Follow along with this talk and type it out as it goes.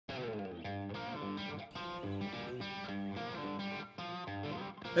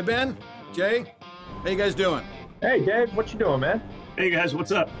Hey, Ben, Jay, how you guys doing? Hey, Dave, what you doing, man? Hey guys,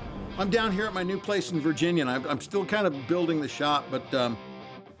 what's up? I'm down here at my new place in Virginia, and I'm still kind of building the shop, but,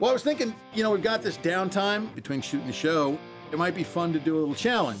 well, I was thinking, we've got this downtime between shooting the show. It might be fun to do a little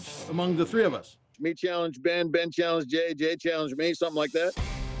challenge among the three of us. Me challenge Ben, Ben challenge Jay, Jay challenge me, something like that.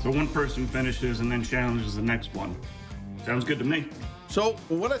 So one person finishes and then challenges the next one. Sounds good to me. So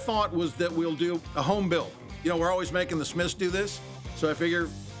what I thought was that we'll do a home build. We're always making the Smiths do this, so I figure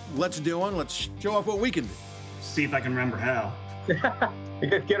let's do one. Let's show off what we can do. See if I can remember how.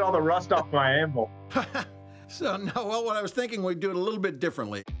 Get all the rust off my anvil. So, no, well, what I was thinking, we'd do it a little bit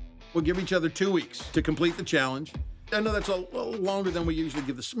differently. We'll give each other 2 weeks to complete the challenge. I know that's a little longer than we usually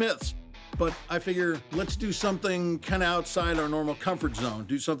give the Smiths, but I figure let's do something kind of outside our normal comfort zone.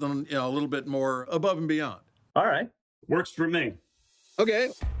 Do something, a little bit more above and beyond. All right. Works for me. Okay,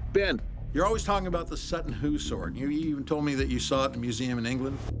 Ben, you're always talking about the Sutton Hoo sword. You even told me that you saw it in a museum in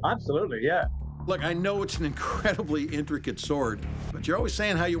England. Absolutely, yeah. Look, I know it's an incredibly intricate sword, but you're always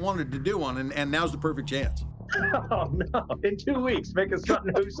saying how you wanted to do one, and now's the perfect chance. Oh, no. In 2 weeks, make a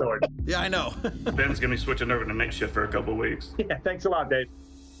Sutton Hoo sword. Yeah, I know. Ben's gonna be switching over to makeshift for a couple of weeks. Yeah, thanks a lot, Dave.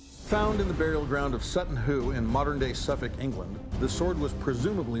 Found in the burial ground of Sutton Hoo in modern-day Suffolk, England, the sword was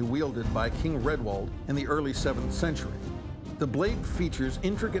presumably wielded by King Redwald in the early 7th century. The blade features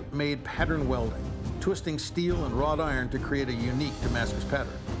intricate-made pattern welding, twisting steel and wrought iron to create a unique Damascus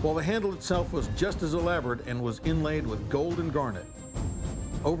pattern, while the handle itself was just as elaborate and was inlaid with gold and garnet.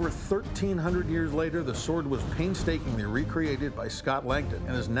 Over 1,300 years later, the sword was painstakingly recreated by Scott Langton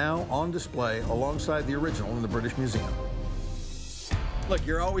and is now on display alongside the original in the British Museum. Look,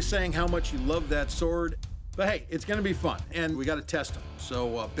 you're always saying how much you love that sword, but hey, it's gonna be fun, and we gotta test them.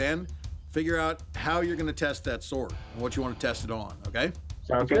 So, Ben, figure out how you're gonna test that sword and what you wanna test it on, okay?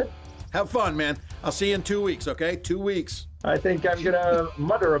 Sounds good. Have fun, man. I'll see you in 2 weeks, okay? 2 weeks. I think I'm going to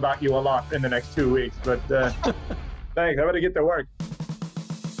mutter about you a lot in the next 2 weeks, but thanks. I better get to work.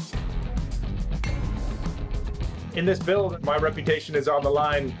 In this build, my reputation is on the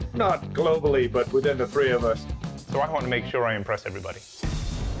line, not globally, but within the three of us. So I want to make sure I impress everybody.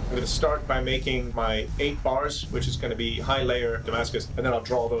 I'm going to start by making my 8 bars, which is going to be high layer Damascus, and then I'll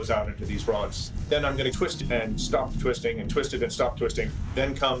draw those out into these rods. Then I'm going to twist it and stop twisting, and twist it and stop twisting.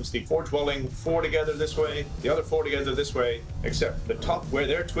 Then comes the forge welding 4 together this way, the other 4 together this way, except the top where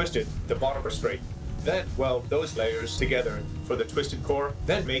they're twisted, the bottom are straight. Then weld those layers together for the twisted core,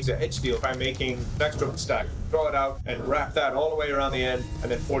 then make the edge steel by making an extra stack. Draw it out and wrap that all the way around the end, and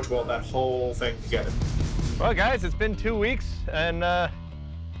then forge weld that whole thing together. Well, guys, it's been 2 weeks, and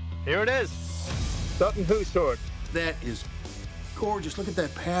here it is. Sutton Hoo sword. That is gorgeous. Look at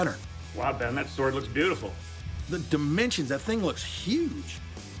that pattern. Wow, Ben, that sword looks beautiful. The dimensions, that thing looks huge.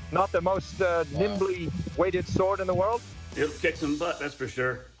 Not the most nimbly weighted sword in the world. It'll kick some butt, that's for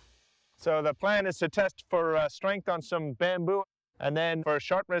sure. So the plan is to test for strength on some bamboo, and then for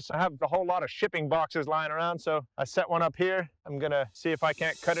sharpness, I have a whole lot of shipping boxes lying around, so I set one up here. I'm gonna see if I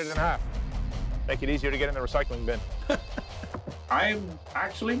can't cut it in half. Make it easier to get in the recycling bin. I'm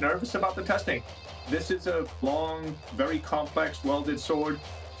actually nervous about the testing. This is a long, very complex welded sword.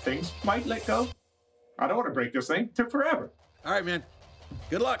 Things might let go. I don't want to break this thing to forever. All right, man.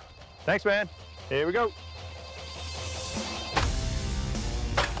 Good luck. Thanks, man. Here we go.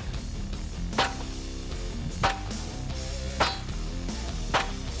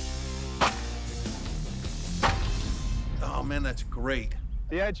 Oh, man, that's great.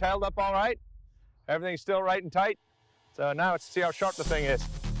 The edge held up all right. Everything's still right and tight. So now let's see how sharp the thing is.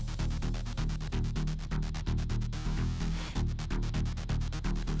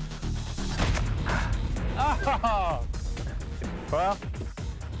 Oh! Well,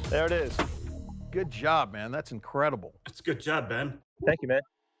 there it is. Good job, man. That's incredible. That's a good job, Ben. Thank you, man.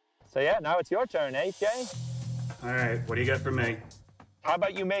 So yeah, now it's your turn, eh, Jay? All right, what do you got for me? How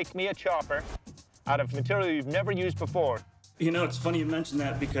about you make me a chopper out of material you've never used before? It's funny you mention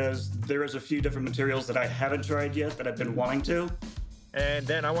that because there is a few different materials that I haven't tried yet that I've been wanting to. And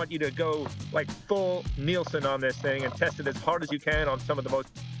then I want you to go like full Nielsen on this thing and test it as hard as you can on some of the most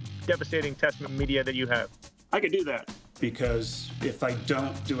devastating test media that you have. I could do that. Because if I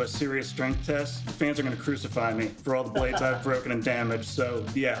don't do a serious strength test, the fans are going to crucify me for all the blades I've broken and damaged. So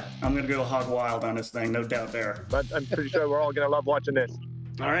yeah, I'm going to go hog wild on this thing, no doubt there. But I'm pretty sure we're all going to love watching this.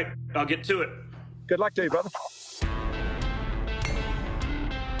 All right, I'll get to it. Good luck to you, brother.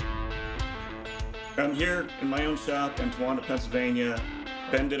 I'm here in my own shop in Towanda, Pennsylvania.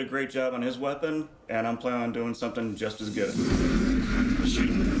 Ben did a great job on his weapon, and I'm planning on doing something just as good.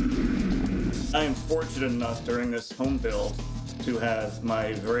 I am fortunate enough during this home build to have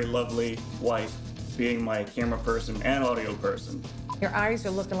my very lovely wife being my camera person and audio person. Your eyes are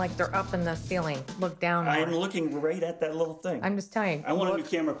looking like they're up in the ceiling. Look down. I'm looking right at that little thing. I'm just telling you. I want a new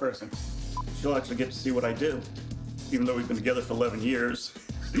camera person. She'll actually get to see what I do, even though we've been together for 11 years.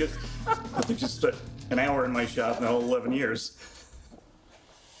 I think just an hour in my shop in the whole 11 years.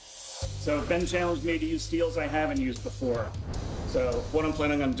 So Ben challenged me to use steels I haven't used before. So what I'm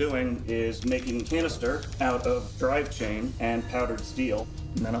planning on doing is making canister out of drive chain and powdered steel,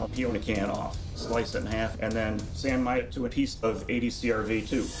 and then I'll peel the can off, slice it in half, and then sand mite it to a piece of 80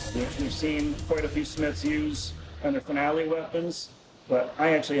 CRV2, which we've seen quite a few smiths use on their finale weapons, but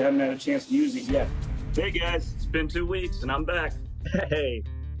I actually haven't had a chance to use it yet. Hey guys, it's been 2 weeks and I'm back. Hey.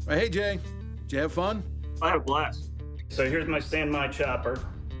 Hey, Jay. Did you have fun? I had a blast. So here's my sand mite chopper.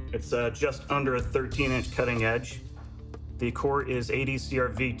 It's just under a 13-inch cutting edge. The core is 80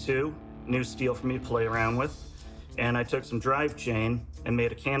 CRV2, new steel for me to play around with. And I took some drive chain and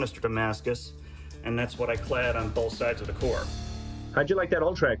made a canister Damascus, and that's what I clad on both sides of the core. How'd you like that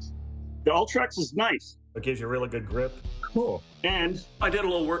Ultrex? The Ultrex is nice. It gives you really good grip. Cool. And I did a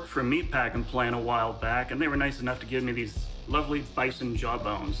little work for a meat packing plant a while back, and they were nice enough to give me these lovely bison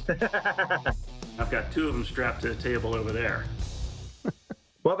jawbones. I've got 2 of them strapped to the table over there.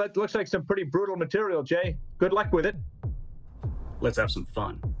 Well, that looks like some pretty brutal material, Jay. Good luck with it. Let's have some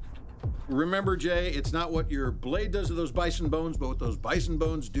fun. Remember, Jay, it's not what your blade does to those bison bones, but what those bison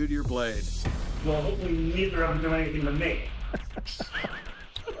bones do to your blade. Well, hopefully neither of them do anything to me.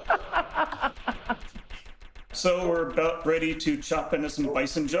 So we're about ready to chop into some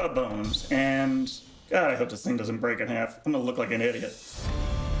bison jawbones, and God, I hope this thing doesn't break in half. I'm gonna look like an idiot.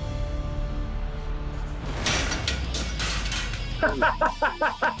 Well,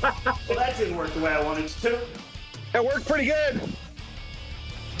 that didn't work the way I wanted it to. It worked pretty good.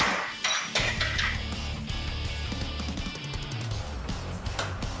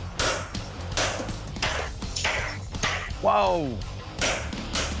 Whoa.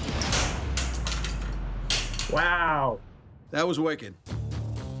 Wow. That was wicked.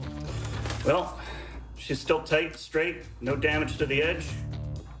 Well, she's still tight, straight, no damage to the edge,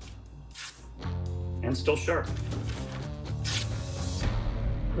 and still sharp.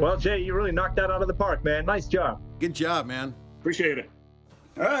 Well, Jay, you really knocked that out of the park, man. Nice job. Good job, man. Appreciate it.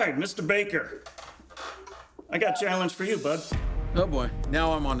 All right, Mr. Baker. I got a challenge for you, bud. Oh boy,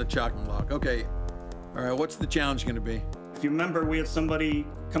 now I'm on the chocolate block. Okay, all right, what's the challenge gonna be? If you remember, we had somebody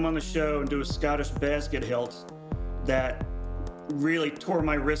come on the show and do a Scottish basket hilt that really tore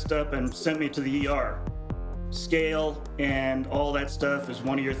my wrist up and sent me to the ER. Scale and all that stuff is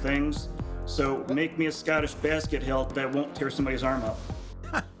one of your things. So make me a Scottish basket hilt that won't tear somebody's arm up.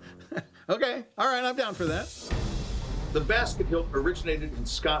 Okay, all right, I'm down for that. The basket hilt originated in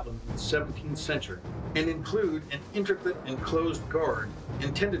Scotland in the 17th century and include an intricate enclosed guard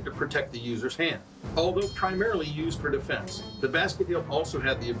intended to protect the user's hand. Although primarily used for defense, the basket hilt also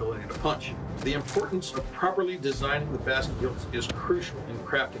had the ability to punch. The importance of properly designing the basket hilts is crucial in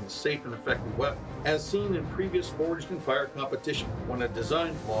crafting a safe and effective weapon, as seen in previous Forged and Fire competition when a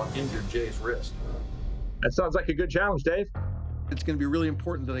design flaw injured Jay's wrist. That sounds like a good challenge, Dave. It's going to be really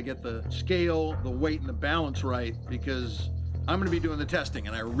important that I get the scale, the weight, and the balance right because I'm going to be doing the testing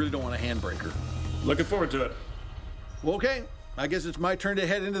and I really don't want a handbreaker. Looking forward to it. Well, okay, I guess it's my turn to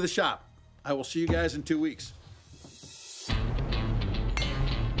head into the shop. I will see you guys in 2 weeks.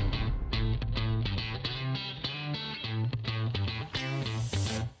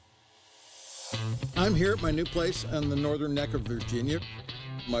 I'm here at my new place on the northern neck of Virginia.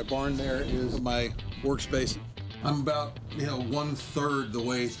 My barn there is my workspace. I'm about, 1/3 the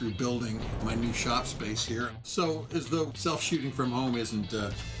way through building my new shop space here. So as though self-shooting from home isn't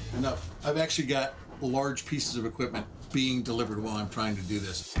enough, I've actually got large pieces of equipment being delivered while I'm trying to do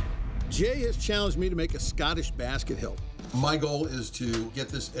this. Jay has challenged me to make a Scottish basket hilt. My goal is to get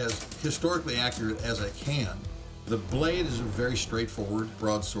this as historically accurate as I can. The blade is a very straightforward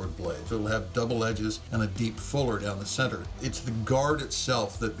broadsword blade. So it'll have double edges and a deep fuller down the center. It's the guard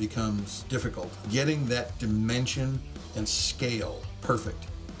itself that becomes difficult. Getting that dimension and scale perfect.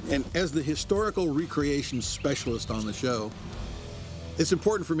 And as the historical recreation specialist on the show, it's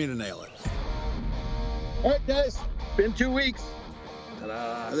important for me to nail it. All right, guys, been 2 weeks.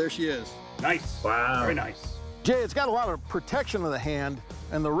 Ta-da, there she is. Nice. Wow. Very nice. Jay, it's got a lot of protection of the hand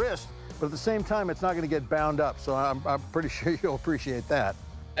and the wrist, but at the same time, it's not going to get bound up, so I'm pretty sure you'll appreciate that.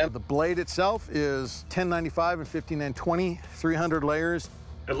 And the blade itself is 1095 and 5920, 300 layers.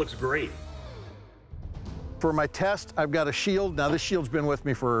 It looks great. For my test, I've got a shield. Now, this shield's been with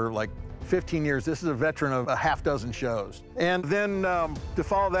me for like 15 years. This is a veteran of a half dozen shows. And then to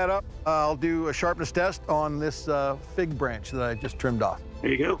follow that up, I'll do a sharpness test on this fig branch that I just trimmed off. There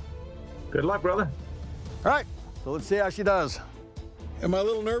you go. Good luck, brother. All right, so let's see how she does. Am I a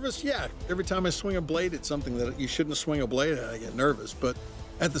little nervous? Yeah. Every time I swing a blade, it's something that you shouldn't swing a blade at. I get nervous, but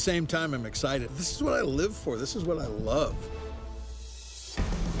at the same time, I'm excited. This is what I live for. This is what I love.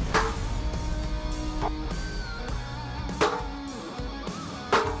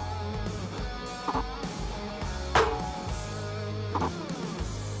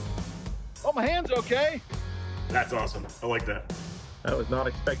 Oh, my hand's okay. That's awesome. I like that. I was not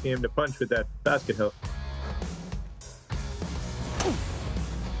expecting him to punch with that basket hook.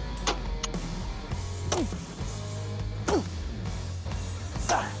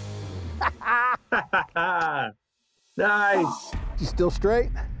 Nice. She's still straight.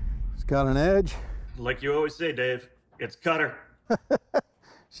 It's got an edge. Like you always say, Dave, it's cutter.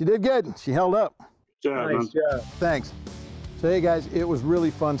 She did good. She held up. Nice job. Thanks. So hey guys, it was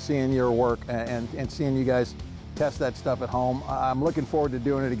really fun seeing your work and seeing you guys test that stuff at home. I'm looking forward to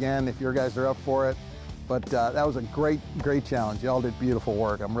doing it again if your guys are up for it. But that was a great challenge. Y'all did beautiful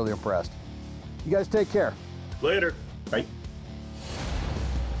work. I'm really impressed. You guys take care. Later. Bye.